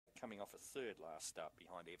coming off a third last start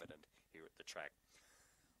behind Evident here at the track.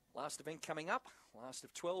 Last event coming up, last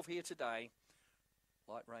of 12 here today.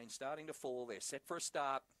 Light rain starting to fall. They're set for a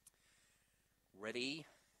start. Ready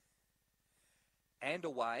and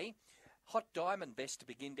away. Hot Diamond best to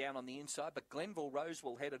begin down on the inside, but Glenville Rose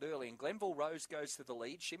will head it early, and Glenville Rose goes to the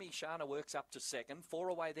lead. Shimmy Shana works up to second. 4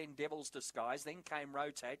 away, then Devil's Disguise. Then came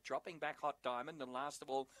Rotate, dropping back Hot Diamond, and last of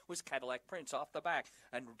all was Cadillac Prince off the back.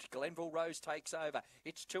 And Glenville Rose takes over.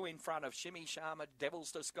 It's 2 in front of Shimmy Shana,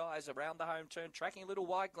 Devil's Disguise around the home turn, tracking a little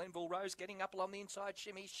wide. Glenville Rose getting up along the inside.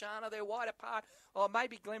 Shimmy Shana, they're wide apart. Or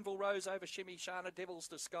maybe Glenville Rose over Shimmy Shana, Devil's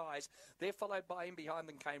Disguise. They're followed by in behind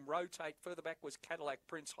them came Rotate. Further back was Cadillac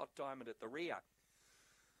Prince, Hot Diamond at the rear.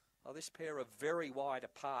 Oh, this pair are very wide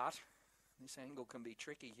apart. This angle can be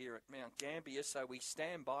tricky here at Mt-Gambier, so we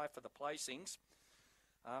stand by for the placings.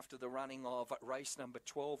 After the running of race number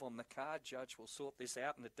 12 on the card, Judge will sort this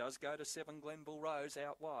out, and it does go to 7 Glenville Rose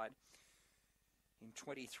out wide in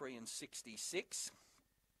 23 and 66.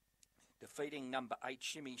 Defeating number 8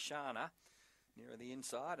 Shimmy Shana nearer the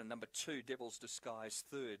inside, and number 2 Devil's Disguise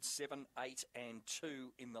third. 7, 8 and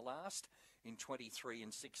 2 in the last in 23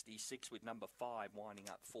 and 66, with number 5 winding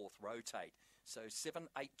up fourth, Rotate. So 7,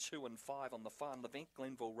 8, 2 and 5 on the final event.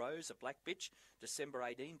 Glenville Rose, a black bitch, December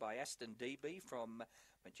 18 by Aston DB from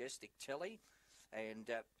Majestic Telly. And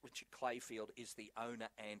Richard Clayfield is the owner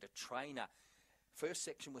and a trainer. First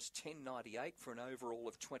section was 10.98 for an overall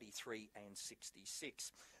of 23 and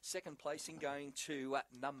 66. Second placing going to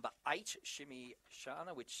number 8, Shimmy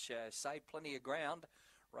Shana, which saved plenty of ground,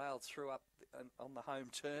 railed through up on the home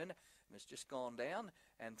turn, and has just gone down.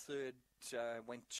 And third went